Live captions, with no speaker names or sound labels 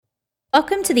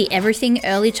Welcome to the Everything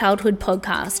Early Childhood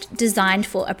podcast, designed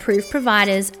for approved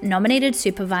providers, nominated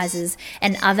supervisors,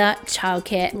 and other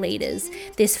childcare leaders.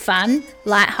 This fun,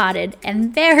 lighthearted,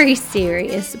 and very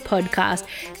serious podcast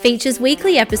features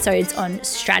weekly episodes on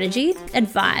strategy,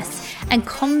 advice, and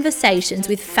conversations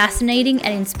with fascinating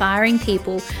and inspiring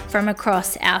people from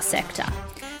across our sector.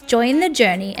 Join the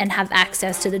journey and have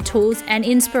access to the tools and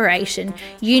inspiration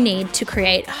you need to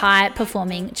create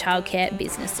high-performing childcare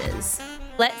businesses.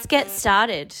 Let's get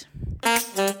started.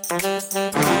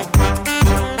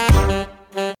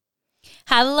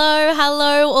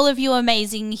 Hello, all of you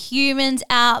amazing humans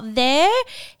out there.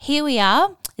 Here we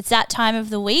are. It's that time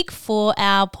of the week for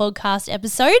our podcast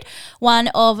episode. One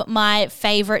of my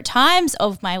favorite times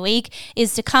of my week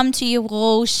is to come to you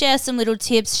all, share some little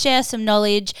tips, share some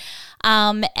knowledge,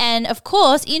 and of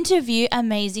course, interview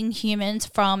amazing humans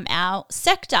from our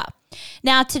sector.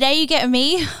 Now, today you get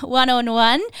me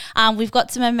one-on-one. We've got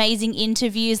some amazing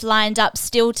interviews lined up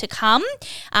still to come,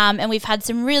 and we've had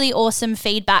some really awesome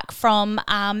feedback from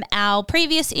our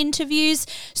previous interviews,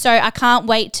 so I can't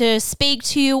wait to speak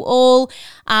to you all.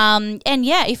 And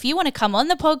yeah, if you want to come on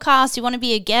the podcast, you want to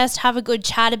be a guest, have a good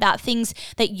chat about things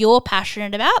that you're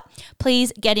passionate about,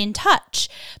 please get in touch.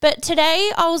 But today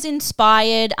I was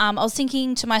inspired. I was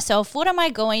thinking to myself, what am I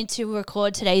going to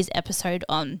record today's episode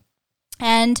on?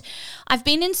 And I've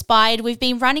been inspired. We've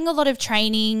been running a lot of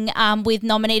training with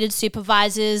nominated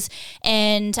supervisors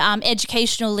and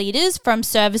educational leaders from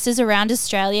services around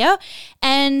Australia.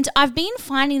 And I've been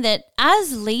finding that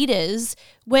as leaders,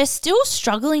 we're still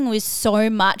struggling with so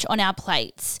much on our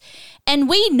plates. And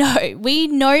we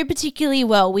know particularly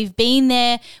well. We've been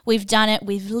there, we've done it,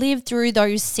 we've lived through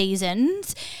those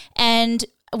seasons, and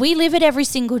we live it every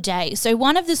single day. So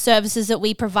one of the services that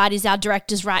we provide is our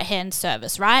director's right-hand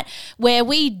service, right? Where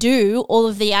we do all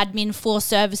of the admin for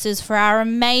services for our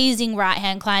amazing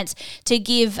right-hand clients to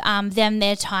give them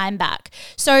their time back.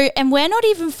 So, and we're not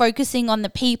even focusing on the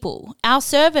people. Our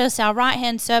service, our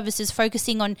right-hand service, is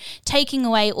focusing on taking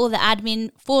away all the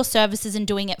admin for services and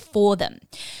doing it for them.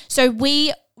 So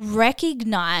we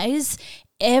recognize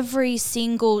every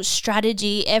single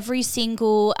strategy, every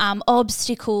single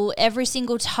obstacle, every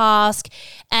single task,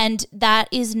 and that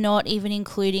is not even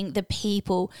including the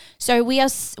people. So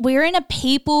we're in a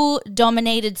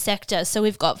people-dominated sector. So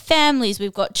we've got families,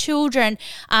 we've got children,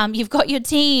 you've got your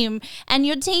team, and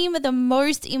your team are the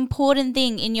most important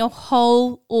thing in your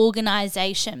whole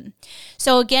organization.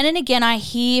 So again and again, I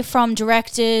hear from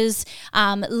directors,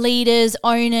 leaders,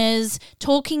 owners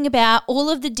talking about all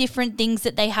of the different things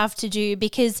that they have to do,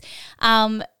 because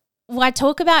I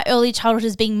talk about early childhood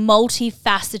as being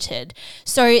multifaceted.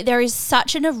 So there is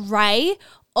such an array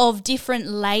of different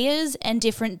layers and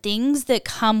different things that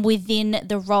come within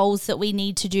the roles that we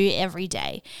need to do every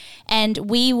day. And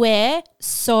we wear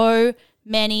so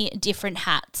many different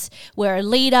hats. We're a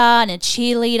leader and a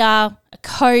cheerleader, a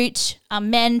coach, a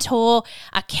mentor,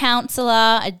 a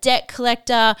counselor, a debt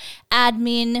collector,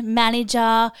 admin,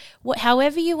 manager,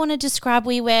 however you want to describe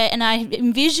we wear. And I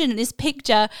envision this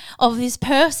picture of this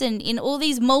person in all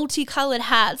these multicolored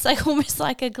hats, like almost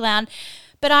like a clown.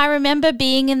 But I remember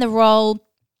being in the role,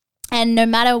 and no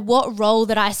matter what role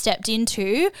that I stepped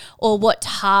into or what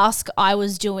task I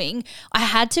was doing, I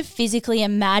had to physically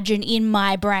imagine in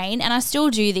my brain, and I still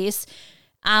do this,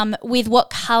 with what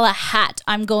color hat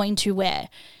I'm going to wear.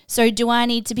 So do I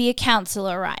need to be a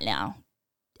counselor right now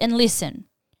and listen?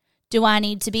 Do I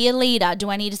need to be a leader? Do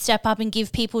I need to step up and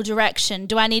give people direction?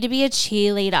 Do I need to be a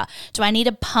cheerleader? Do I need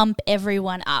to pump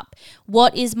everyone up?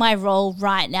 What is my role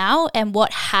right now, and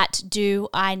what hat do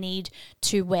I need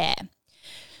to wear?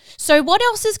 So what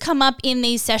else has come up in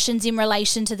these sessions in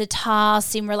relation to the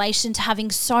tasks, in relation to having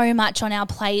so much on our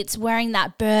plates, wearing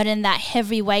that burden, that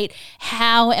heavy weight?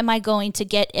 How am I going to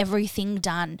get everything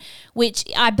done? Which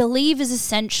I believe is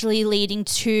essentially leading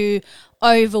to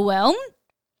overwhelm.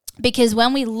 Because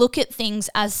when we look at things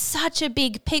as such a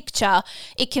big picture,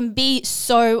 it can be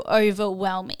so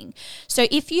overwhelming. So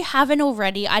if you haven't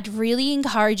already, I'd really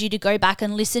encourage you to go back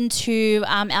and listen to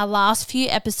our last few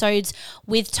episodes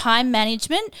with time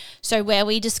management. So where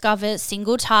we discover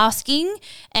single tasking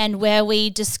and where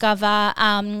we discover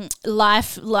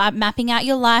mapping out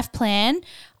your life plan.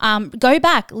 Go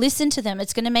back, listen to them.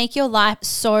 It's going to make your life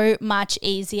so much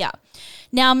easier.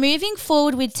 Now, moving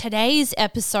forward with today's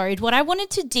episode, what I wanted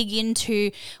to dig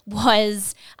into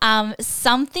was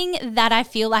something that I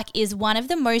feel like is one of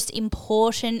the most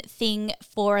important thing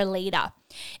for a leader.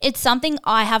 It's something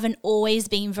I haven't always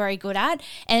been very good at,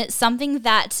 and it's something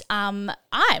that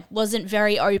I wasn't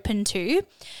very open to.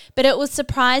 But it was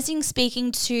surprising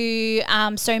speaking to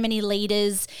so many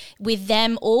leaders, with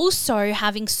them also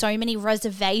having so many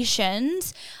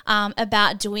reservations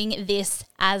about doing this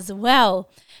as well.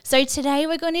 So today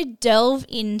we're going to delve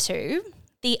into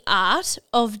the art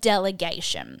of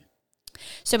delegation.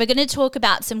 So we're going to talk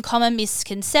about some common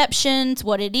misconceptions,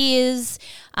 what it is.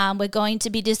 We're going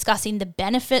to be discussing the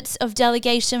benefits of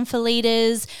delegation for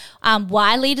leaders,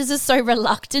 why leaders are so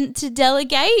reluctant to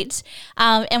delegate,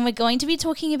 and we're going to be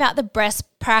talking about the best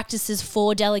practices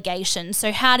for delegation,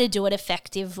 so how to do it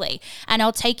effectively. And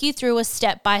I'll take you through a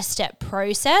step-by-step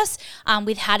process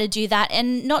with how to do that,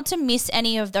 and not to miss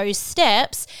any of those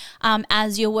steps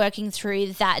as you're working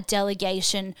through that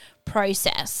delegation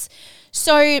process.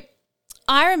 So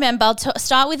I remember, I'll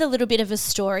start with a little bit of a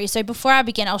story. So before I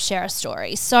begin, I'll share a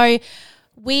story. So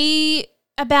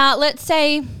let's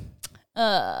say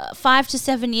 5 to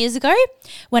 7 years ago,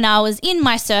 when I was in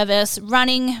my service,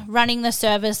 running the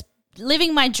service,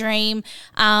 living my dream,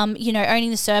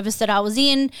 owning the service that I was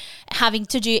in, having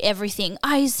to do everything.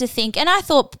 I used to think, and I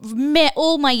thought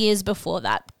all my years before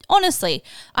that, honestly,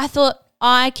 I thought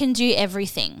I can do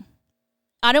everything.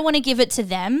 I don't want to give it to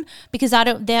them because I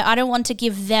don't want to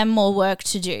give them more work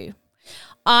to do.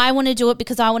 I want to do it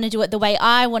because I want to do it the way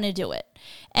I want to do it.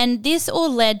 And this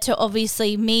all led to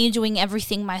obviously me doing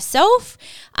everything myself,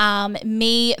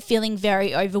 me feeling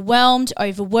very overwhelmed,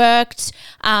 overworked.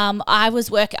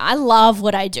 I love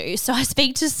what I do. So I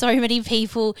speak to so many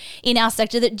people in our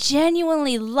sector that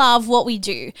genuinely love what we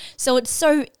do. So it's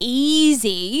so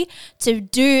easy to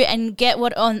do and go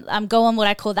on what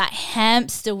I call that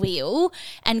hamster wheel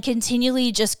and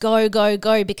continually just go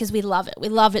because we love it. We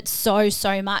love it so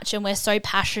much, and we're so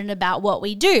passionate about what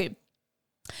we do.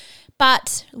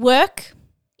 But work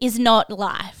is not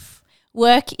life.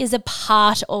 Work is a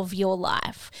part of your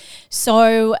life.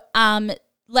 So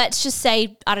let's just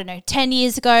say, 10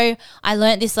 years ago, I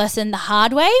learned this lesson the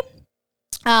hard way.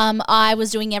 I was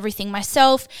doing everything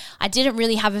myself. I didn't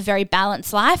really have a very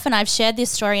balanced life, and I've shared this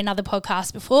story in other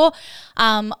podcasts before.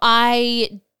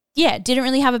 I didn't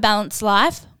really have a balanced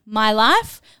life. My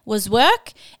life was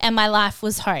work and my life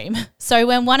was home. So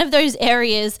when one of those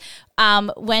areas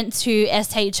went to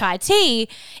SHIT,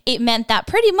 it meant that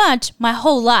pretty much my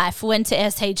whole life went to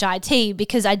SHIT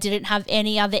because I didn't have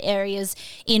any other areas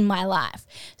in my life.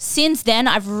 Since then,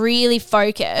 I've really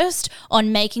focused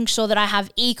on making sure that I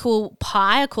have equal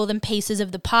pie. I call them pieces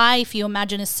of the pie. If you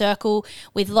imagine a circle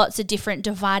with lots of different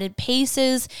divided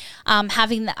pieces,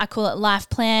 having that, I call it life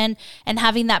plan, and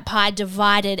having that pie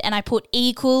divided, and I put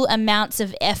equal amounts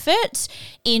of effort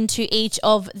into each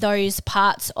of those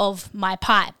parts of my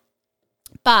pie.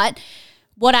 But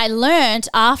what I learned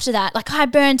after that, I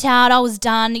burnt out, I was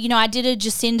done. I did a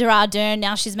Jacinda Ardern,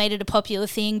 now she's made it a popular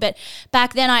thing. But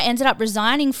back then I ended up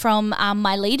resigning from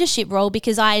my leadership role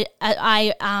because I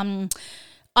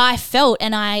felt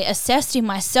and I assessed in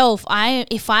myself,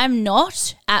 if I'm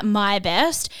not at my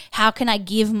best, how can I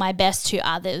give my best to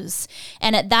others?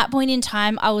 And at that point in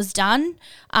time, I was done.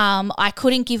 I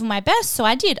couldn't give my best, so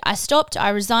I did. I stopped, I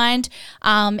resigned,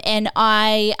 and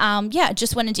I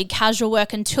just went and did casual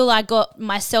work until I got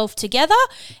myself together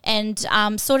and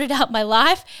sorted out my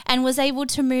life and was able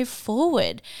to move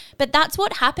forward. But that's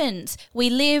what happens. We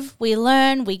live, we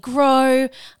learn, we grow.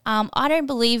 I don't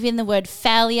believe in the word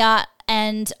failure.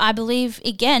 And I believe,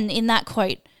 again, in that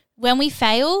quote, when we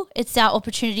fail, it's our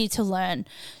opportunity to learn.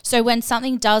 So when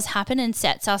something does happen and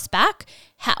sets us back,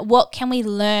 what can we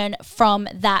learn from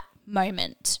that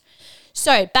moment?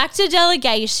 So back to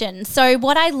delegation. So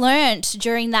what I learned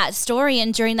during that story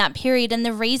and during that period, and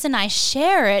the reason I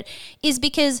share it is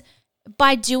because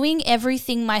by doing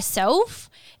everything myself,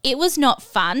 it was not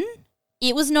fun.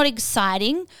 It was not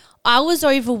exciting. I was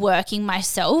overworking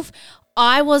myself.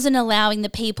 I wasn't allowing the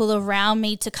people around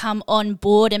me to come on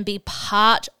board and be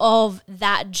part of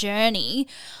that journey.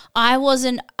 I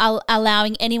wasn't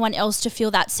allowing anyone else to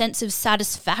feel that sense of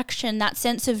satisfaction, that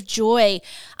sense of joy,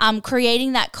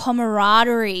 creating that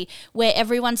camaraderie where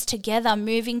everyone's together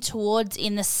moving towards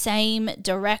in the same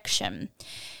direction.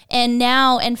 And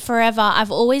now and forever,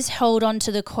 I've always held on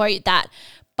to the quote that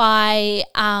and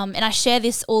I share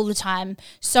this all the time,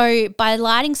 so by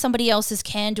lighting somebody else's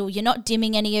candle, you're not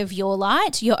dimming any of your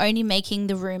light, you're only making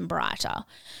the room brighter.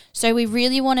 So we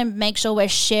really want to make sure we're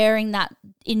sharing that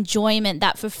enjoyment,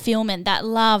 that fulfillment, that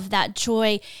love, that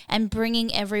joy, and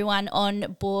bringing everyone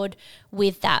on board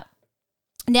with that.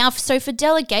 Now, so for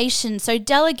delegation,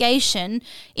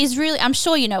 is really, I'm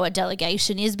sure you know what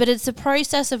delegation is, but it's a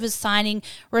process of assigning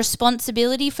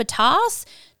responsibility for tasks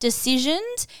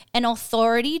decisions and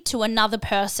authority to another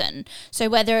person. So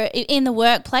whether in the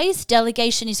workplace,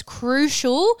 delegation is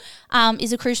crucial,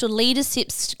 is a crucial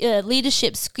leadership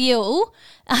skill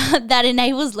that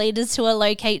enables leaders to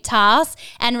allocate tasks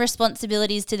and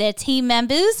responsibilities to their team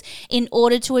members in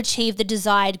order to achieve the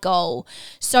desired goal.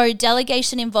 So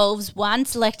delegation involves one,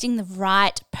 selecting the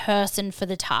right person for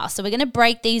the task. So we're going to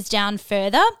break these down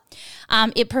further.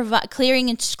 It provides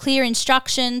clear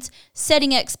instructions,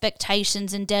 setting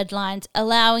expectations and deadlines,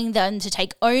 allowing them to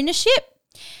take ownership.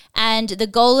 And the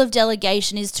goal of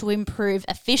delegation is to improve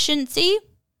efficiency,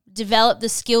 develop the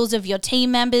skills of your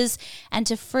team members, and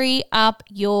to free up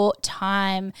your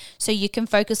time so you can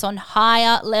focus on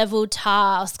higher level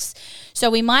tasks. So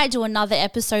we might do another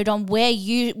episode on where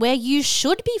you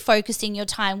should be focusing your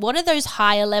time. What are those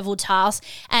higher level tasks?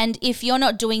 And if you're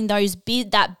not doing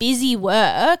that busy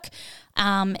work,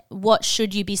 what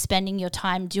should you be spending your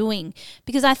time doing?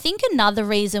 Because I think another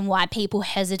reason why people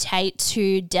hesitate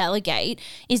to delegate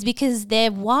is because they're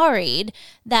worried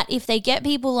that if they get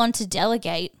people on to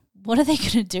delegate, what are they going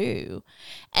to do?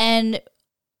 And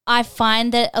I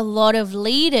find that a lot of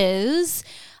leaders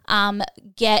not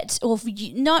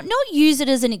use it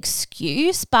as an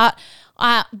excuse, but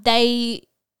they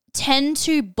tend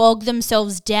to bog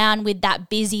themselves down with that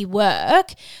busy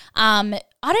work.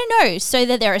 I don't know, so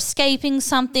that they're escaping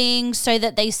something, so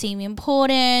that they seem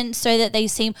important, so that they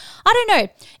seem, I don't know.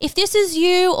 If this is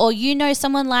you or you know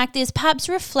someone like this, perhaps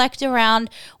reflect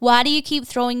around why do you keep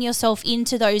throwing yourself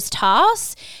into those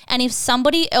tasks? And if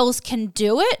somebody else can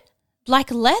do it,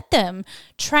 let them,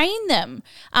 train them.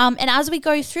 And as we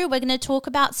go through, we're going to talk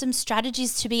about some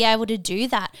strategies to be able to do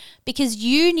that, because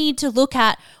you need to look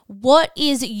at what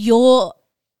is your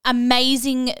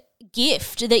amazing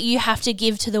gift that you have to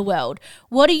give to the world.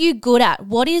 What are you good at?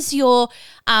 What is your,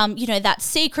 that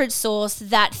secret sauce,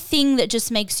 that thing that just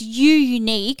makes you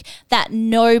unique that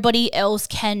nobody else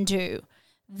can do?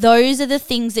 Those are the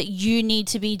things that you need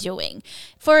to be doing.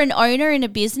 For an owner in a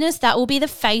business, that will be the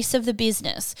face of the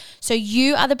business. So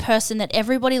you are the person that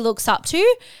everybody looks up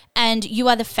to, and you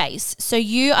are the face. So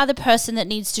you are the person that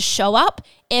needs to show up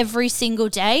every single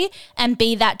day and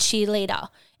be that cheerleader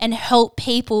and help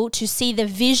people to see the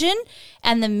vision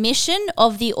and the mission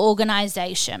of the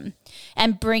organization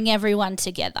and bring everyone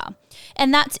together.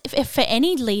 And that's for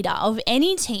any leader of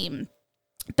any team.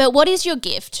 But what is your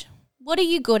gift? What are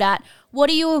you good at? What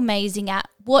are you amazing at?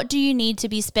 What do you need to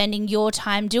be spending your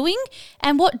time doing?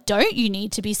 And what don't you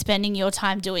need to be spending your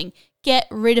time doing? Get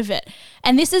rid of it.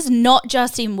 And this is not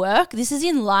just in work, this is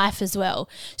in life as well.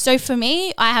 So for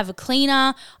me, I have a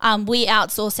cleaner. We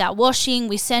outsource our washing,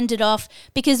 we send it off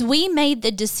because we made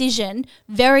the decision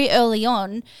very early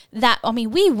on that,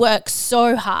 we work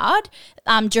so hard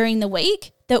during the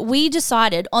week that we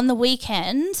decided on the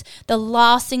weekends, the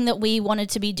last thing that we wanted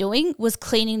to be doing was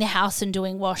cleaning the house and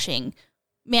doing washing.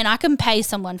 Man, I can pay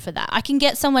someone for that. I can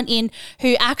get someone in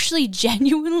who actually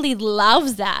genuinely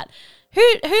loves that.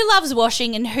 Who loves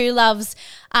washing and who loves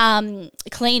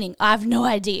cleaning? I have no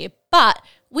idea. But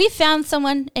we found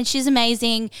someone and she's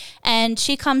amazing and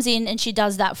she comes in and she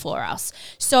does that for us.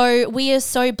 So we are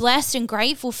so blessed and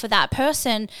grateful for that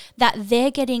person that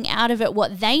they're getting out of it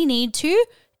what they need to,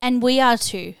 and we are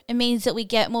too. It means that we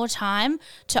get more time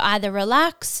to either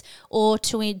relax or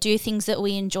to do things that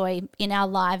we enjoy in our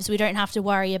lives. We don't have to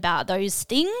worry about those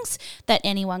things that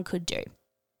anyone could do.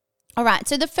 All right,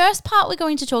 so the first part we're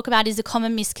going to talk about is the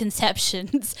common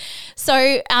misconceptions.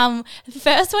 So the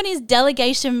first one is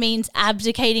delegation means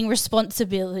abdicating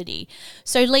responsibility.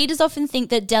 So leaders often think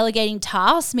that delegating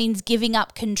tasks means giving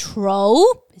up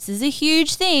control, this is a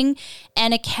huge thing,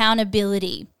 and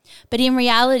accountability. But in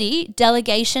reality,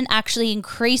 delegation actually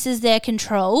increases their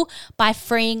control by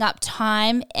freeing up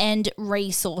time and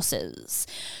resources.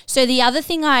 So the other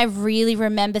thing I really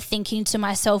remember thinking to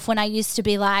myself when I used to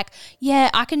be like, yeah,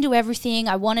 I can do everything.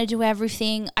 I want to do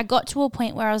everything. I got to a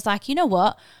point where I was like, you know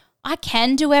what? I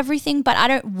can do everything, but I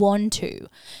don't want to.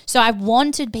 So I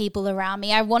wanted people around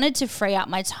me. I wanted to free up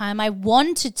my time. I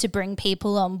wanted to bring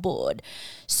people on board.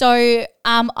 So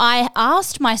I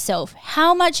asked myself,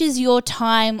 how much is your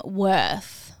time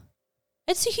worth?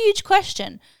 It's a huge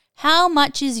question. How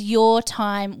much is your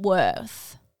time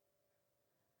worth?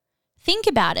 Think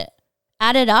about it.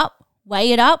 Add it up,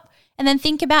 weigh it up, and then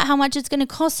think about how much it's going to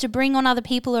cost to bring on other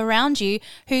people around you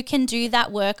who can do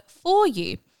that work for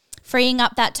you. Freeing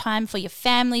up that time for your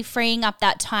family, freeing up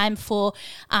that time for,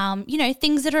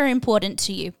 things that are important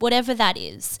to you, whatever that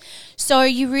is. So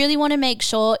you really want to make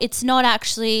sure it's not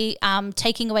actually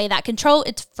taking away that control,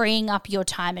 it's freeing up your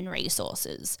time and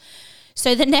resources.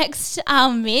 So the next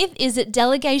myth is that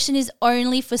delegation is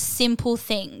only for simple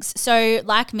things. So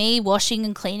like me, washing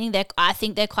and cleaning, I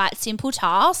think they're quite simple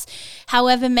tasks.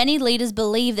 However, many leaders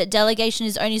believe that delegation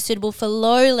is only suitable for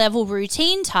low-level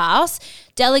routine tasks.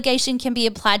 Delegation can be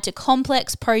applied to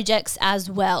complex projects as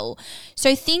well.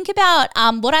 So think about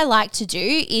what I like to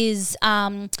do is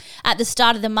at the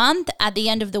start of the month, at the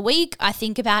end of the week, I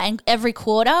think about, and every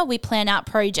quarter we plan out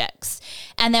projects.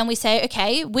 And then we say,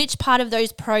 okay, which part of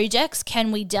those projects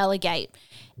can we delegate?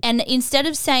 And instead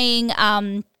of saying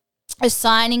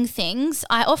assigning things,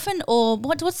 I often, or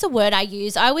what's the word I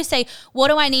use? I always say, what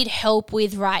do I need help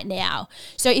with right now?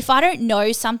 So if I don't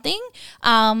know something,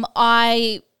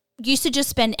 I used to just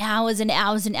spend hours and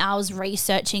hours and hours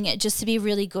researching it just to be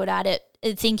really good at it,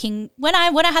 thinking when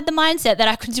I had the mindset that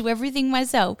I could do everything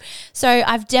myself. So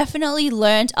I've definitely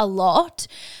learned a lot,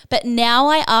 but now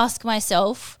I ask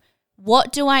myself,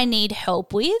 what do I need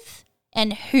help with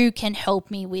and who can help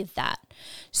me with that?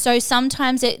 So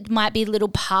sometimes it might be little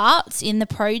parts in the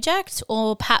project,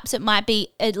 or perhaps it might be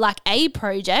like a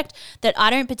project that I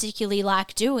don't particularly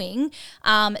like doing,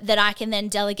 that I can then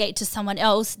delegate to someone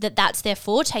else, that's their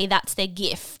forte, that's their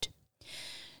gift.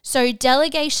 So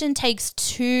delegation takes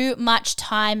too much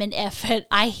time and effort.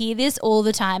 I hear this all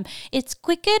the time. It's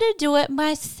quicker to do it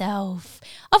myself.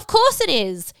 Of course it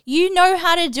is. You know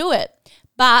how to do it.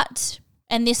 But,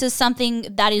 and this is something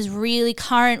that is really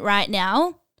current right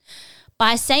now,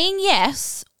 by saying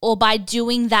yes or by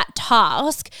doing that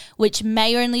task, which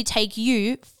may only take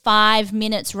you 5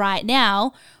 minutes right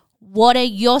now,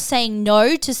 you're saying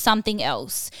no to something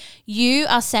else. You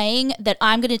are saying that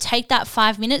I'm going to take that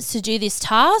 5 minutes to do this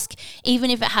task,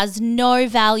 even if it has no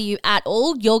value at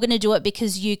all. You're going to do it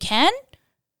because you can,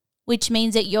 which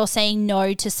means that you're saying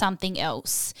no to something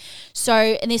else. So,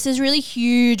 and this is really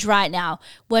huge right now.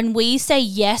 When we say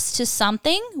yes to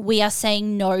something, we are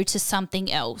saying no to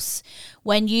something else.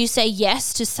 When you say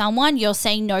yes to someone, you're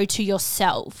saying no to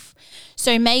yourself.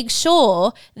 So make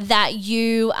sure that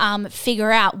you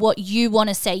figure out what you want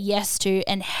to say yes to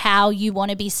and how you want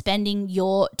to be spending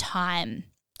your time.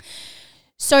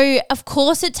 So, of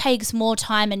course, it takes more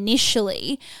time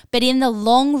initially, but in the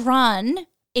long run,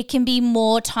 it can be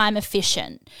more time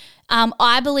efficient.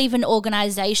 I believe in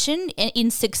organization,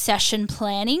 in succession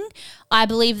planning. I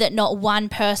believe that not one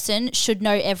person should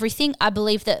know everything. I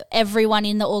believe that everyone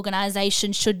in the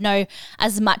organization should know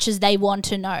as much as they want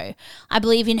to know. I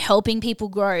believe in helping people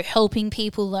grow, helping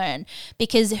people learn,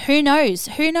 because who knows?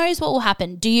 Who knows what will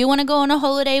happen? Do you want to go on a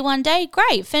holiday one day?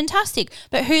 Great, fantastic.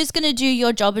 But who's going to do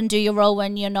your job and do your role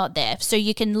when you're not there? So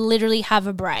you can literally have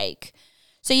a break.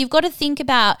 So you've got to think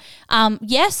about,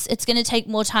 yes, it's going to take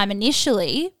more time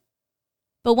initially,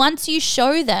 but once you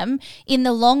show them, in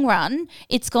the long run,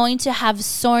 it's going to have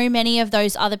so many of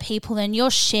those other people, and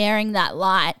you're sharing that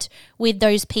light with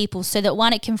those people so that,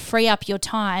 one, it can free up your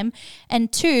time,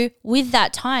 and two, with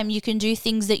that time, you can do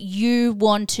things that you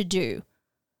want to do.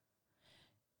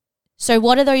 So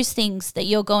what are those things that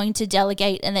you're going to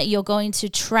delegate and that you're going to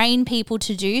train people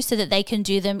to do so that they can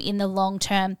do them in the long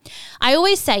term? I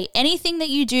always say anything that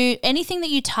you do, anything that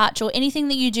you touch, or anything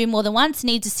that you do more than once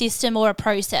needs a system or a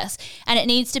process, and it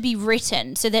needs to be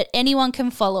written so that anyone can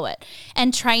follow it,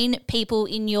 and train people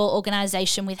in your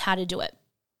organization with how to do it.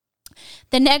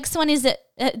 The next one is that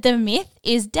the myth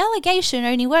is delegation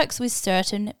only works with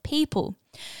certain people.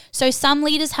 So some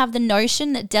leaders have the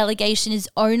notion that delegation is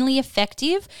only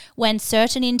effective when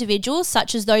certain individuals,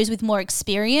 such as those with more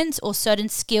experience or certain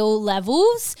skill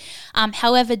levels.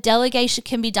 However, delegation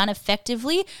can be done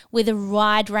effectively with a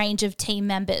wide range of team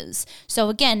members. So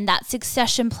again, that's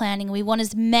succession planning. We want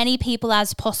as many people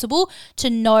as possible to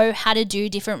know how to do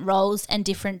different roles and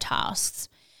different tasks.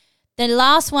 The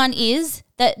last one is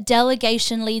that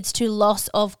delegation leads to loss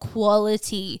of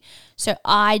quality. So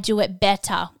I do it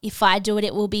better. If I do it,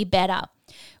 it will be better.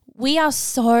 We are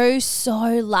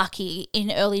so lucky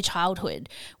in early childhood.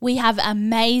 We have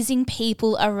amazing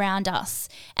people around us.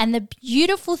 And the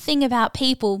beautiful thing about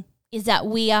people is that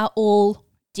we are all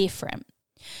different.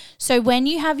 So when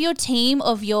you have your team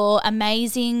of your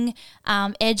amazing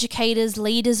educators,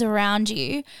 leaders around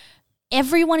you,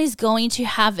 everyone is going to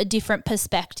have a different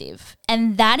perspective,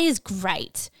 and that is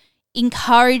great.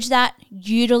 Encourage that,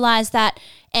 utilize that,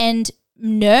 and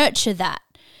nurture that,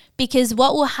 because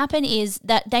what will happen is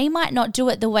that they might not do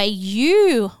it the way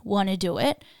you want to do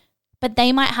it, but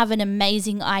they might have an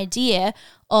amazing idea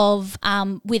of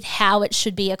with how it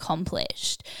should be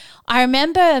accomplished. I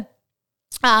remember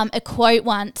a quote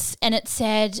once, and it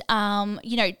said,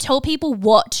 tell people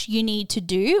what you need to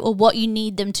do or what you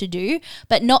need them to do,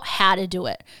 but not how to do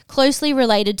it. Closely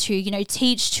related to,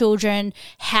 teach children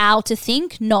how to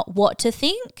think, not what to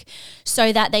think,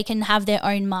 so that they can have their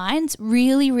own minds.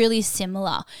 Really, really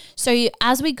similar. So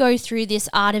as we go through this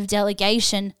art of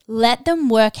delegation, let them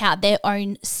work out their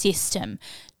own system.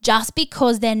 Just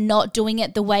because they're not doing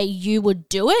it the way you would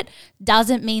do it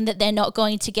doesn't mean that they're not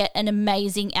going to get an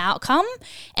amazing outcome.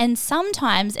 And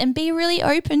sometimes, and be really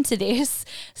open to this,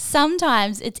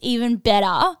 sometimes it's even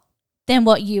better than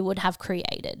what you would have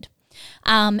created.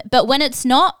 But when it's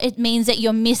not, it means that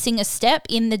you're missing a step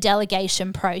in the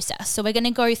delegation process. So we're going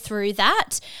to go through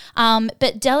that.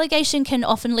 But delegation can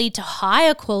often lead to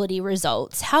higher quality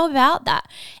results. How about that?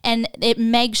 And it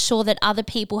makes sure that other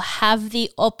people have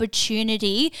the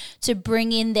opportunity to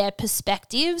bring in their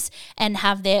perspectives and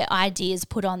have their ideas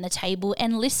put on the table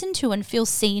and listen to and feel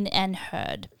seen and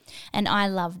heard. And I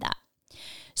love that.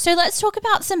 So let's talk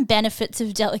about some benefits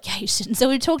of delegation. So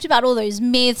we talked about all those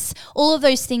myths, all of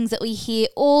those things that we hear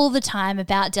all the time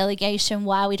about delegation,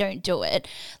 why we don't do it.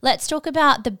 Let's talk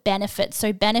about the benefits.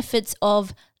 So benefits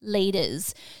of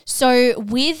leaders. So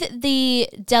with the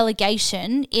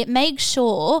delegation, it makes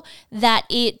sure that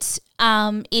it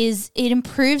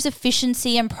improves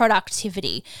efficiency and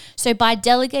productivity. So by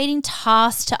delegating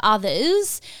tasks to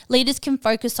others, leaders can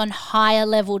focus on higher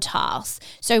level tasks.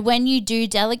 So when you do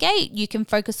delegate, you can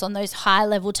focus on those higher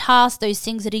level tasks, those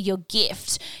things that are your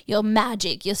gift, your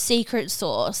magic, your secret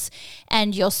sauce,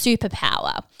 and your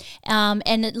superpower,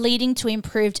 and leading to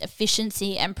improved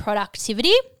efficiency and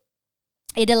productivity.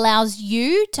 It allows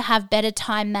you to have better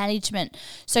time management.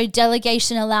 So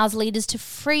delegation allows leaders to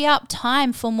free up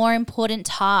time for more important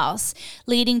tasks,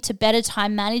 leading to better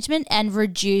time management and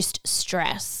reduced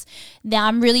stress. Now,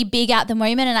 I'm really big at the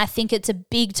moment, and I think it's a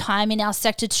big time in our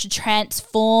sector to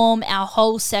transform our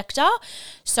whole sector.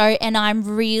 And I'm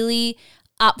really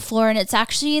up for, and it's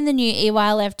actually in the new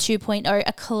EYLF 2.0,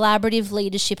 a collaborative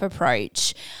leadership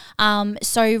approach.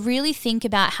 So really think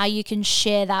about how you can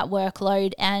share that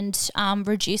workload and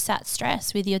reduce that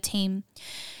stress with your team.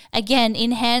 Again,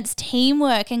 enhance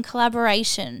teamwork and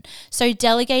collaboration. So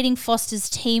delegating fosters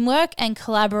teamwork and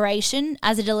collaboration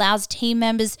as it allows team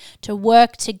members to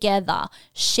work together,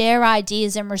 share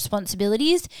ideas and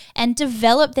responsibilities, and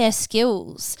develop their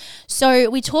skills. So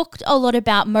we talked a lot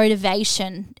about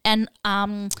motivation, and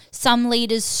some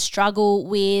leaders struggle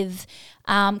with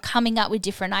coming up with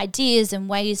different ideas and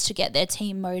ways to get their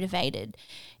team motivated.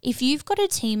 If you've got a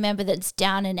team member that's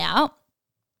down and out,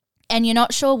 and you're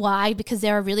not sure why, because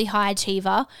they're a really high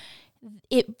achiever,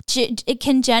 it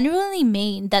can genuinely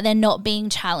mean that they're not being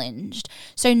challenged.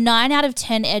 So 9 out of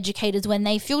 10 educators, when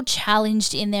they feel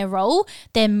challenged in their role,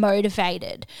 they're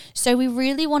motivated. So we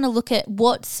really want to look at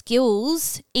what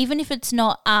skills, even if it's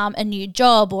not a new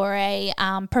job or a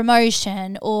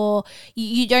promotion, or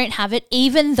you don't have it,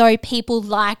 even though people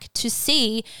like to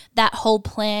see that whole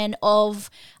plan of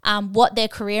what their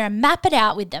career, and map it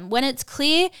out with them. When it's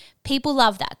clear, people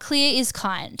love that. Clear is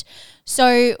kind.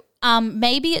 So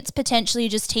maybe it's potentially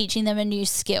just teaching them a new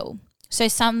skill. So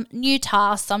some new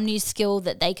task, some new skill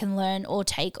that they can learn or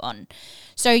take on.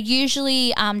 So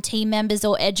usually team members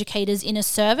or educators in a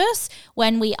service,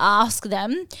 when we ask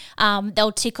them,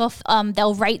 they'll tick off,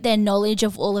 they'll rate their knowledge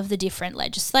of all of the different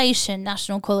legislation,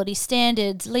 national quality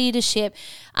standards, leadership.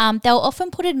 They'll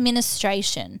often put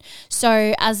administration,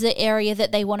 so as the area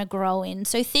that they want to grow in.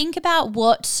 So think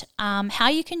about how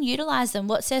you can utilize them,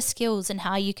 what's their skills and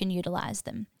how you can utilize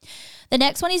them. The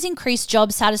next one is increased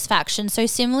job satisfaction. So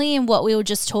similarly in what we were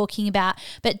just talking about,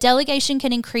 but delegation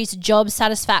can increase job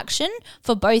satisfaction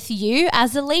for both you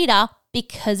as a leader,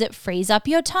 because it frees up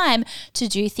your time to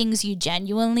do things you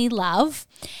genuinely love,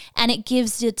 and it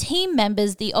gives your team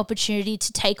members the opportunity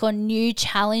to take on new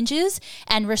challenges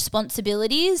and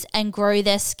responsibilities and grow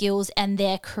their skills and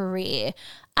their career.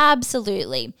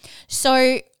 Absolutely.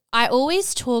 So I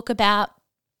always talk about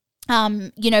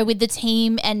with the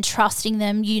team and trusting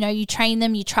them. You train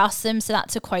them, you trust them. So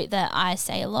that's a quote that I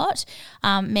say a lot,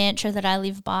 mantra that I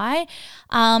live by.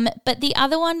 But the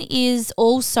other one is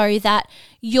also that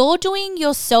you're doing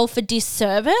yourself a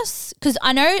disservice, because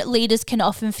I know leaders can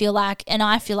often feel like, and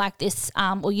I feel like this,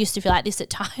 or used to feel like this at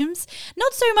times,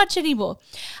 not so much anymore.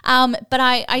 But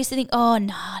I used to think, oh,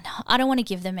 no, I don't want to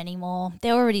give them any more.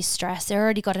 They're already stressed. They've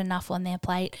already got enough on their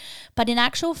plate. But in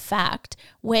actual fact,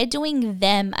 we're doing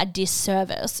them a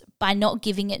disservice by not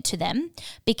giving it to them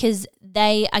because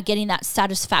they are getting that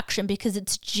satisfaction because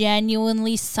it's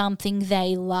genuinely something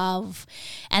they love.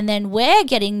 And then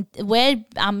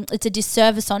it's a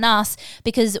disservice on us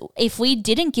because if we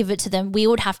didn't give it to them, we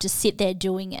would have to sit there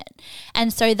doing it.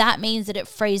 And so that means that it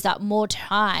frees up more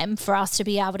time for us to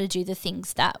be able to do the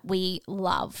things that we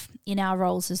love in our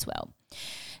roles as well.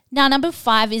 Now, number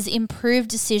 5 is improved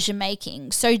decision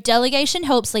making. So delegation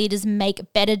helps leaders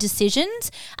make better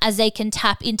decisions as they can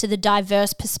tap into the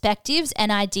diverse perspectives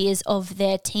and ideas of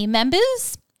their team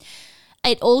members.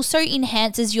 It also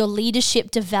enhances your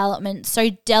leadership development.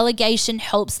 So delegation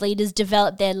helps leaders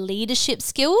develop their leadership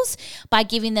skills by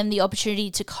giving them the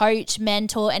opportunity to coach,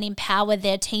 mentor, and empower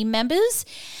their team members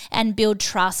and build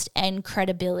trust and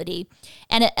credibility.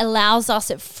 And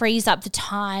it frees up the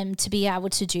time to be able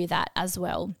to do that as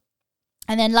well.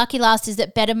 And then lucky last is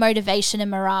that better motivation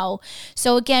and morale.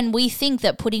 So again, we think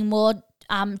that putting more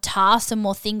tasks and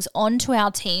more things onto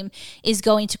our team is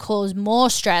going to cause more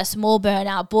stress, more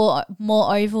burnout,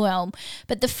 more overwhelm.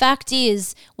 But the fact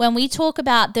is, when we talk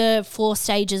about the 4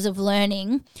 stages of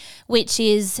learning, which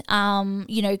is,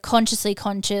 consciously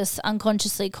conscious,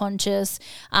 unconsciously conscious,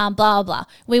 blah, blah,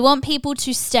 we want people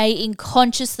to stay in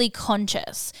consciously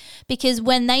conscious because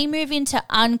when they move into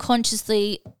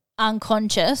unconsciously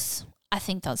unconscious, I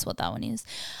think that's what that one is.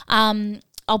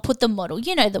 I'll put the model.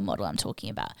 You know the model I'm talking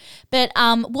about. But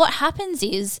what happens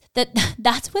is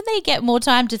that's when they get more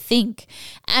time to think.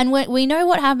 And we know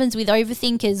what happens with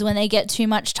overthinkers when they get too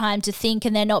much time to think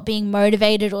and they're not being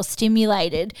motivated or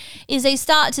stimulated is they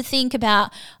start to think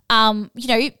about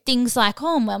things like,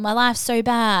 oh, well, my life's so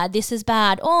bad. This is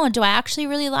bad. Oh, do I actually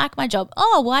really like my job?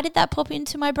 Oh, why did that pop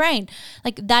into my brain?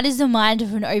 Like that is the mind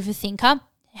of an overthinker.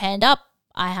 Hand up.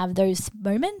 I have those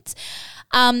moments.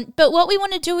 But what we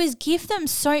want to do is give them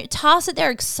tasks that they're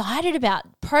excited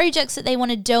about, projects that they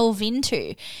want to delve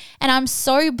into. And I'm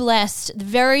so blessed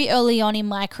very early on in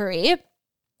my career,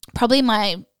 probably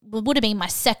would have been my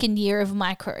second year of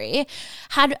my career,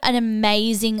 had an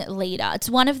amazing leader. It's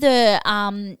one of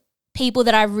the people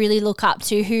that I really look up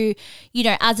to who,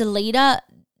 as a leader,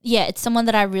 it's someone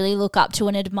that I really look up to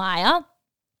and admire.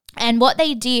 And what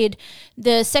they did,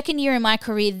 the second year in my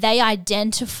career, they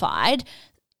identified,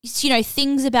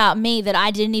 things about me that I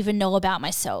didn't even know about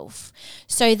myself.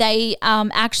 So they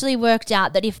actually worked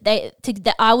out that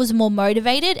that I was more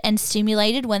motivated and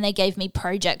stimulated when they gave me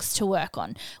projects to work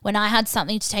on. When I had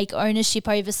something to take ownership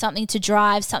over, something to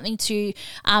drive, something to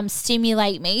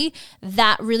stimulate me,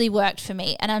 that really worked for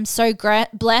me. And I'm so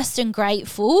blessed and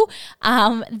grateful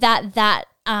that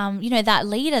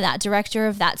leader, that director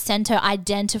of that center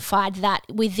identified that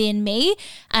within me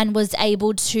and was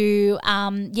able to,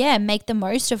 make the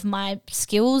most of my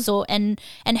skills and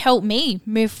help me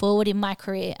move forward in my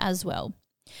career as well.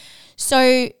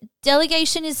 So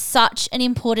delegation is such an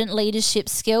important leadership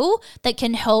skill that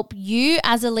can help you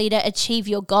as a leader achieve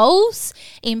your goals,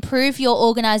 improve your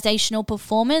organizational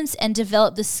performance, and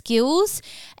develop the skills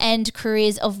and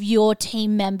careers of your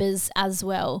team members as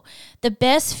well. The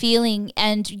best feeling,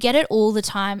 and you get it all the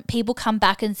time, people come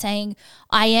back and saying,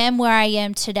 I am where I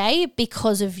am today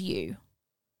because of you.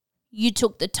 You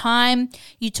took the time,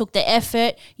 you took the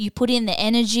effort, you put in the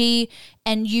energy,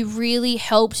 and you really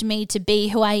helped me to be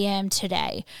who I am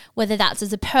today, whether that's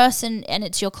as a person and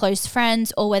it's your close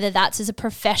friends or whether that's as a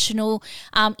professional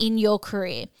in your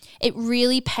career. It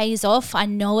really pays off. I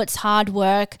know it's hard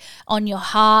work on your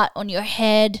heart, on your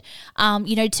head,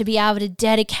 to be able to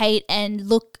dedicate and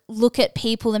look at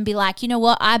people and be like, you know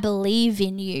what, I believe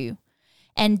in you.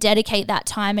 And dedicate that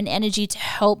time and energy to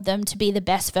help them to be the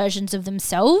best versions of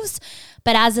themselves.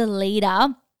 But as a leader,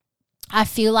 I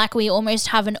feel like we almost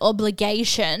have an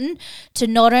obligation to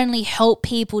not only help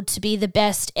people to be the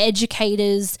best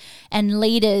educators and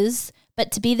leaders,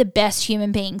 but to be the best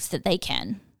human beings that they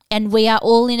can. And we are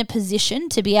all in a position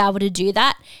to be able to do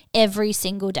that every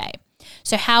single day.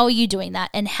 So how are you doing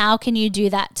that? And how can you do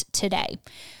that today?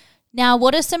 Now,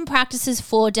 what are some practices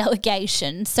for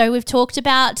delegation? So we've talked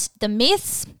about the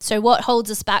myths, so what holds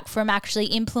us back from actually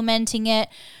implementing it.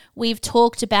 We've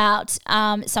talked about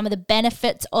some of the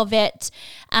benefits of it,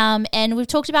 and we've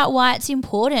talked about why it's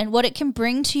important, what it can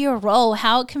bring to your role,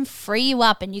 how it can free you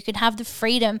up and you can have the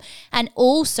freedom, and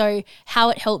also how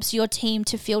it helps your team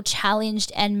to feel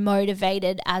challenged and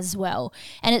motivated as well.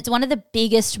 And it's one of the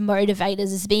biggest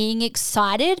motivators is being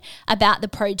excited about the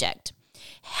project.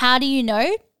 How do you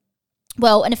know?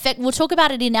 Well, we'll talk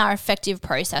about it in our effective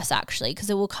process actually, because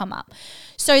it will come up.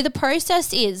 So the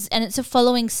process is, and it's the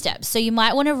following steps. So you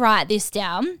might want to write this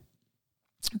down.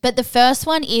 But the first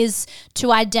one is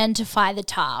to identify the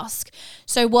task.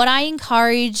 So what I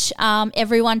encourage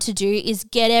everyone to do is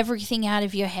get everything out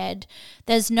of your head.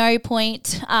 There's no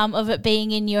point of it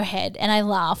being in your head. And I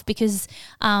laugh because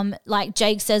like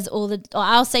Jake says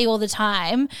I'll say all the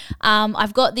time,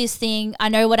 I've got this thing, I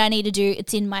know what I need to do,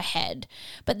 it's in my head.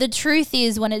 But the truth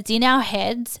is when it's in our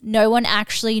heads, no one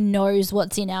actually knows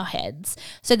what's in our heads.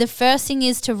 So the first thing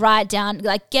is to write down,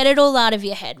 like get it all out of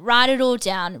your head, write it all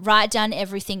down, write down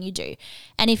everything you do.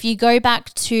 And if you go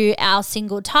back to our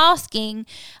single tasking,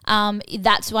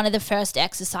 that's one of the first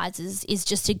exercises is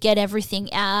just to get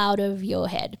everything out of your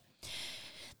head.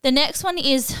 The next one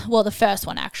is, well, the first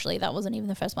one actually, that wasn't even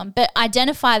the first one, but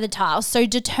identify the task. So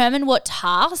determine what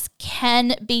tasks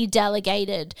can be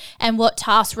delegated and what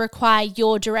tasks require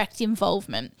your direct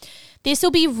involvement. This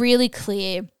will be really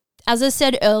clear. As I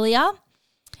said earlier,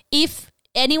 if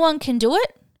anyone can do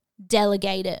it,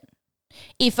 delegate it.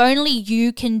 If only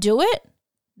you can do it,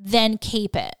 then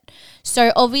keep it.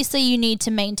 So obviously you need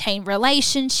to maintain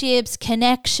relationships,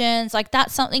 connections, like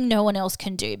that's something no one else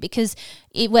can do because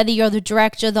whether you're the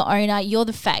director, the owner, you're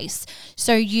the face.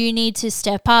 So you need to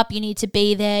step up, you need to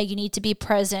be there, you need to be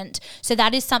present. So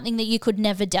that is something that you could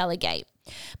never delegate.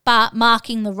 But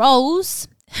marking the roles,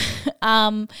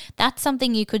 that's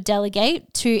something you could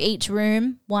delegate to each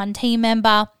room, one team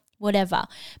member, whatever.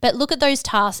 But look at those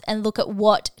tasks and look at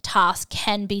what tasks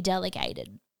can be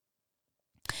delegated.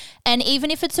 And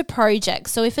even if it's a project,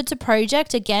 so if it's a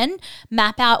project, again,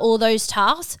 map out all those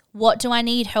tasks. What do I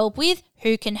need help with?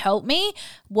 Who can help me?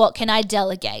 What can I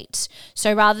delegate?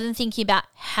 So rather than thinking about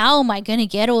how am I going to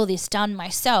get all this done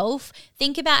myself,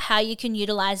 think about how you can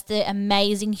utilize the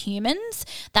amazing humans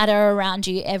that are around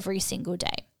you every single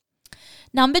day.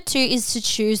 Number 2 is to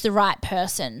choose the right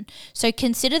person. So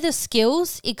consider the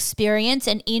skills, experience,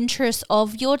 and interests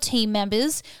of your team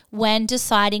members when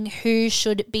deciding who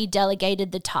should be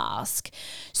delegated the task.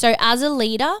 So as a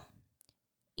leader,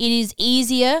 it is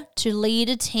easier to lead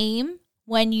a team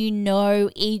when you know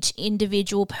each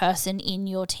individual person in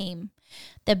your team.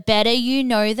 The better you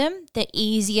know them, the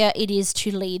easier it is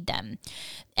to lead them.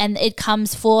 And it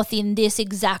comes forth in this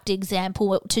exact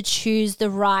example to choose the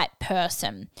right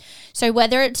person. So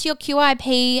whether it's your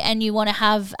QIP and you want to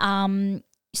have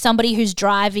somebody who's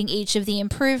driving each of the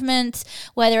improvements,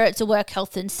 whether it's a work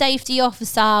health and safety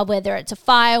officer, whether it's a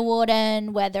fire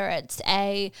warden, whether it's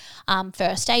a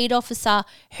first aid officer,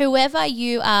 whoever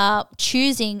you are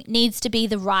choosing needs to be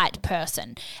the right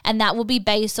person. And that will be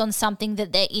based on something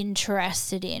that they're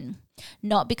interested in.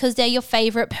 Not because they're your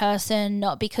favorite person,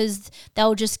 not because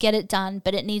they'll just get it done,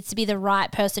 but it needs to be the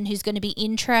right person who's going to be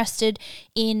interested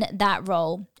in that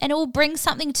role. And it will bring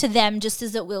something to them just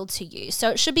as it will to you. So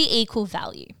it should be equal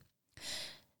value.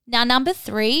 Now, number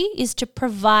 3 is to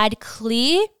provide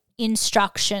clear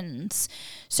instructions.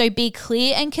 So be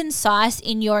clear and concise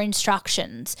in your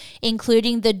instructions,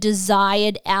 including the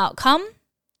desired outcome,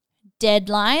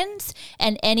 deadlines,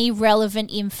 and any relevant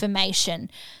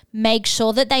information. Make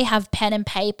sure that they have pen and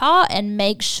paper and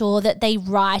make sure that they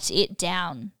write it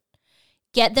down.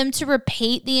 Get them to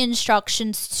repeat the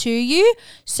instructions to you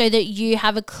so that you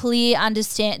have a clear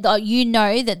understanding, that you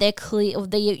know that they're clear,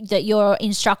 that your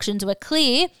instructions were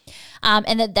clear,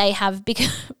 and that they have,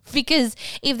 because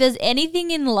if there's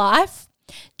anything in life,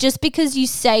 just because you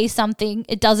say something,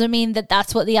 it doesn't mean that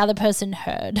that's what the other person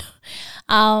heard.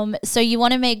 So you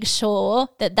want to make sure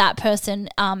that that person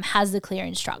has the clear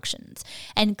instructions.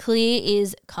 And clear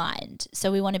is kind.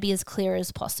 So we want to be as clear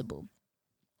as possible.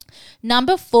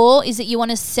 Number 4 is that you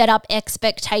want to set up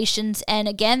expectations. And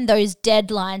again, those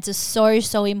deadlines are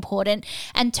so important.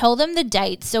 And tell them the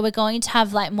dates. So we're going to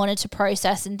have like monitor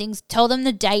process and things. Tell them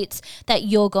the dates that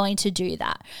you're going to do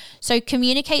that. So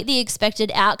communicate the expected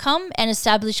outcome and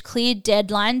establish clear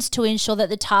deadlines to ensure that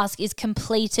the task is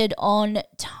completed on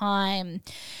time.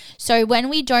 So when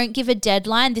we don't give a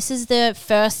deadline, this is the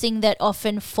first thing that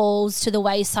often falls to the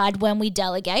wayside when we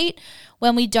delegate.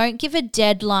 When we don't give a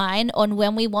deadline on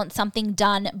when we want something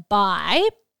done by,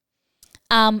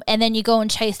 and then you go and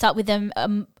chase up with them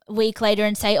a week later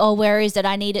and say, oh, where is it?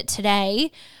 I need it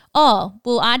today. Oh,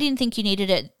 well, I didn't think you needed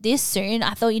it this soon.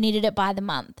 I thought you needed it by the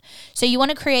month. So you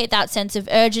want to create that sense of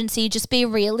urgency. Just be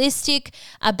realistic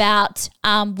about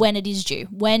when it is due.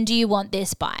 When do you want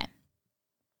this by?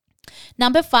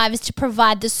 Number 5 is to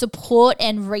provide the support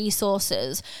and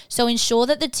resources. So ensure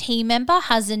that the team member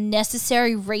has the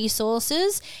necessary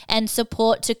resources and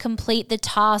support to complete the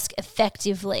task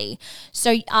effectively.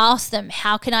 So ask them,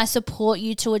 how can I support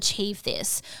you to achieve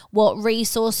this? What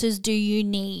resources do you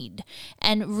need?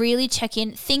 And really check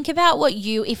in. Think about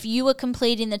if you were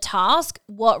completing the task,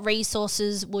 what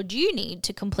resources would you need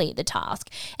to complete the task?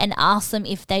 And ask them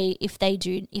if they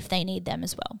need them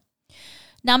as well.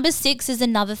 Number 6 is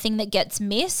another thing that gets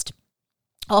missed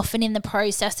often in the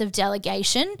process of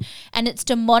delegation, and it's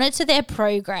to monitor their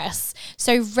progress.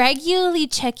 So regularly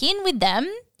check in with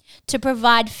them to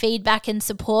provide feedback and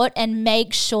support and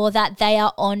make sure that they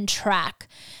are on track.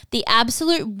 The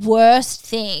absolute worst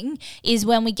thing is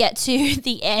when we get to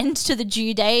the end, to the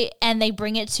due date, and they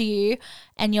bring it to you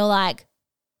and you're like,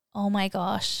 oh my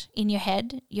gosh, in your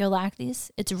head, you're like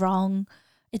this, it's wrong.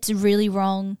 It's really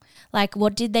wrong. Like,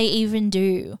 what did they even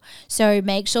do? So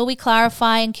make sure we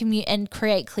clarify and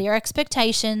create clear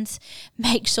expectations.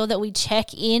 Make sure that we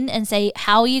check in and say,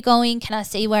 how are you going? Can I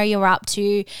see where you're up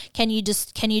to? Can you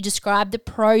describe the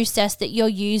process that you're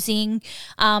using?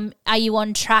 Are you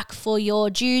on track for your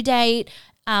due date?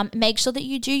 Make sure that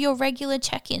you do your regular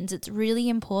check-ins. It's really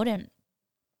important.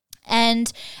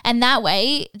 And that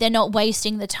way, they're not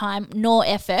wasting the time nor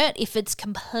effort if it's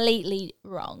completely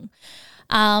wrong.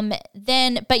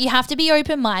 But you have to be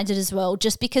open-minded as well.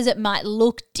 Just because it might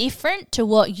look different to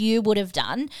what you would have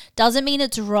done doesn't mean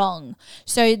it's wrong.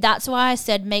 So that's why I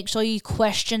said make sure you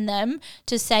question them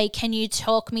to say, can you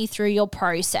talk me through your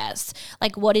process?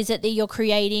 Like, what is it that you're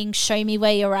creating? Show me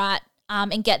where you're at,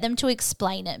 and get them to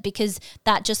explain it, because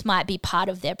that just might be part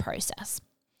of their process.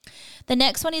 The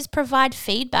next one is provide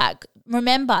feedback.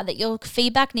 Remember that your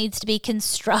feedback needs to be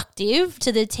constructive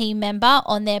to the team member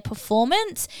on their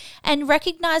performance, and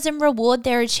recognize and reward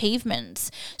their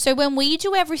achievements. So when we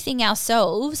do everything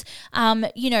ourselves,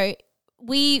 we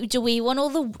want all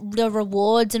the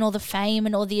rewards and all the fame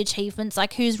and all the achievements?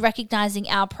 Like, who's recognizing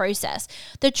our process?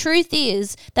 The truth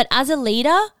is that as a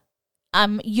leader,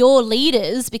 your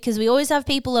leaders, because we always have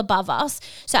people above us.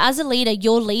 So as a leader,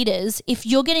 your leaders, if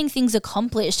you're getting things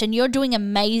accomplished and you're doing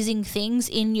amazing things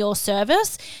in your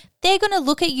service, they're going to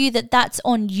look at you that's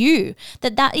on you,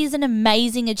 that is an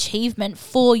amazing achievement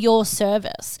for your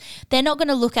service. They're not going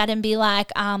to look at it and be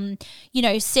like,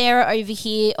 Sarah over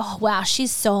here, oh, wow, she's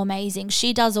so amazing.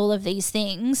 She does all of these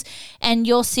things. And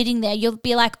you're sitting there, you'll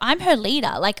be like, I'm her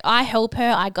leader. Like, I help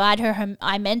her, I guide her,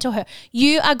 I mentor her.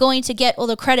 You are going to get all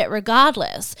the credit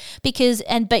regardless,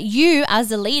 but you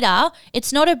as a leader,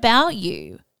 it's not about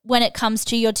you when it comes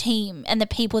to your team and the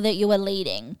people that you are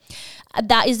leading.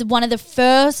 That is one of the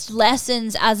first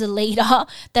lessons as a leader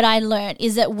that I learned,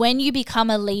 is that when you become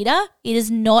a leader, it is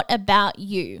not about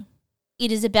you. It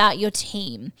is about your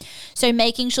team. So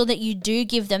making sure that you do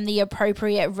give them the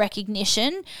appropriate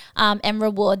recognition and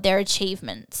reward their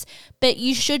achievements. But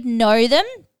you should know them.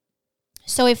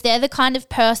 So if they're the kind of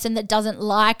person that doesn't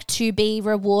like to be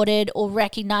rewarded or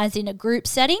recognized in a group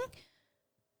setting,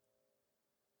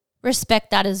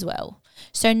 respect that as well.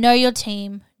 So know your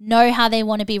team, know how they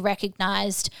want to be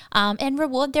recognized, and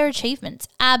reward their achievements.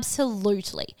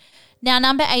 Absolutely. Now,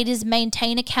 number 8 is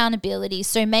maintain accountability.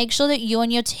 So make sure that you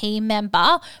and your team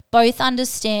member both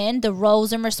understand the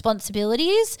roles and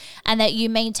responsibilities, and that you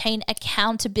maintain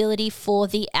accountability for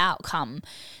the outcome.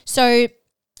 So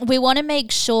we want to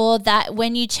make sure that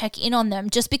when you check in on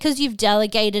them, just because you've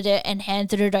delegated it and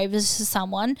handed it over to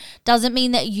someone doesn't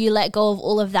mean that you let go of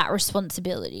all of that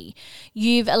responsibility.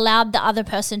 You've allowed the other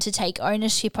person to take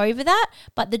ownership over that,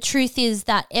 but the truth is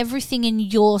that everything in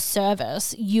your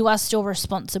service, you are still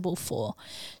responsible for.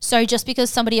 So just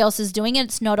because somebody else is doing it,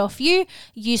 it's not off you.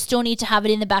 You still need to have it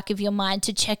in the back of your mind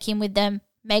to check in with them,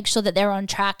 make sure that they're on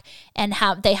track, and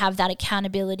they have that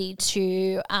accountability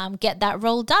to get that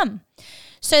role done.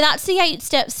 So that's the 8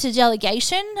 steps to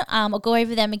delegation. I'll go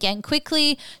over them again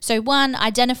quickly. So 1,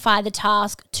 identify the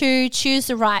task. 2, choose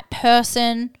the right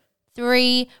person.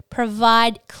 3,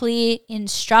 provide clear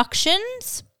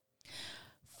instructions.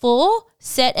 4,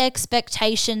 set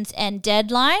expectations and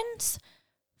deadlines.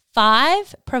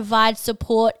 5, provide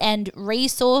support and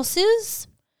resources.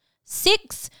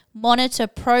 6, monitor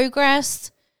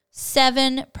progress.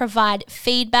 7, provide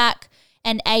feedback.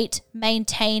 And 8,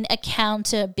 maintain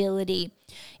accountability.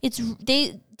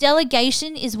 The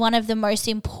delegation is one of the most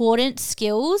important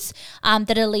skills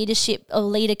that a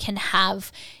leader can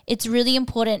have. It's really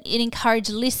important. It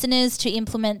encourages listeners to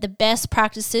implement the best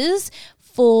practices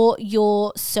for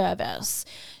your service.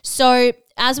 So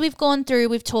as we've gone through,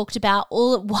 we've talked about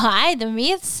why the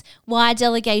myths, why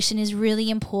delegation is really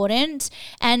important,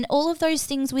 and all of those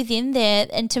things within there,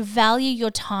 and to value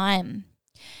your time.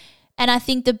 And I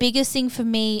think the biggest thing for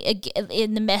me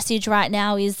in the message right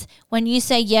now is when you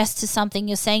say yes to something,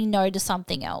 you're saying no to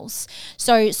something else.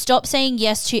 So stop saying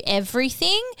yes to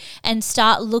everything and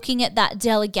start looking at that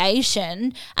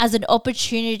delegation as an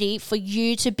opportunity for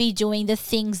you to be doing the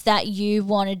things that you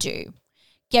want to do.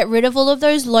 Get rid of all of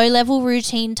those low-level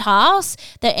routine tasks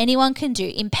that anyone can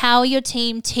do. Empower your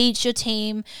team, teach your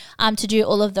team to do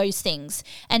all of those things.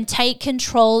 And take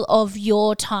control of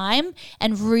your time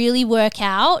and really work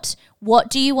out what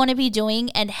do you want to be doing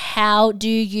and how do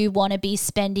you want to be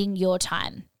spending your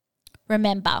time.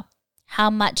 Remember, how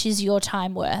much is your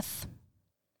time worth?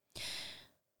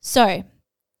 So,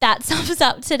 that sums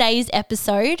up today's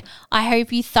episode. I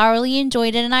hope you thoroughly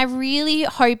enjoyed it, and I really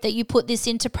hope that you put this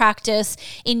into practice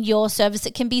in your service.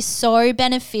 It can be so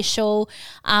beneficial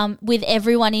with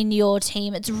everyone in your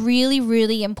team. It's really,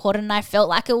 really important. And I felt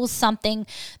like it was something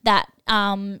that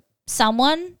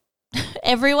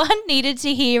everyone needed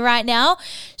to hear right now.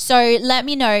 So let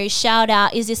me know, shout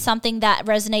out, is this something that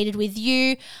resonated with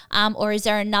you, or is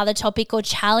there another topic or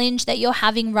challenge that you're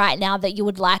having right now that you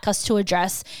would like us to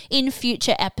address in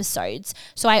future episodes?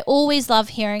 So I always love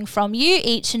hearing from you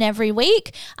each and every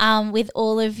week with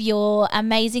all of your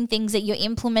amazing things that you're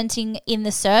implementing in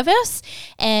the service.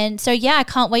 And so I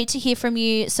can't wait to hear from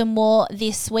you some more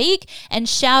this week, and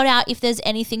shout out if there's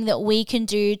anything that we can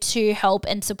do to help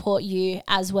and support you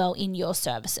as well in your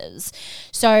services.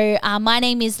 So my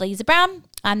name is Lisa Brown.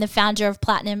 I'm the founder of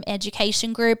Platinum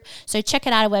Education Group. So check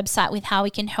out our website with how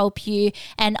we can help you.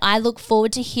 And I look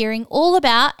forward to hearing all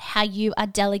about how you are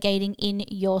delegating in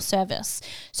your service.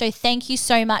 So thank you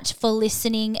so much for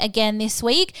listening again this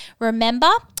week.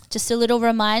 Remember, just a little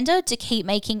reminder to keep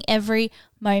making every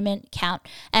moment count.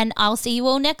 And I'll see you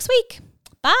all next week.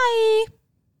 Bye.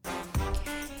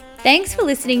 Thanks for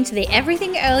listening to the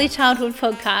Everything Early Childhood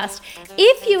podcast.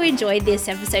 If you enjoyed this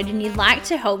episode and you'd like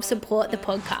to help support the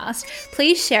podcast,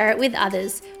 please share it with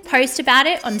others, post about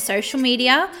it on social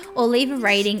media, or leave a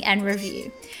rating and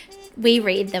review. We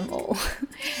read them all.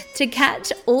 To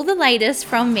catch all the latest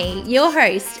from me, your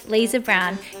host, Lisa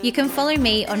Brown, you can follow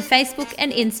me on Facebook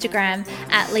and Instagram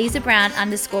at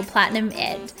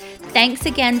LisaBrown_PlatinumEd. Thanks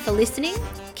again for listening.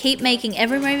 Keep making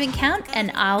every moment count,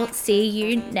 and I'll see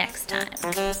you next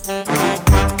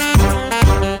time.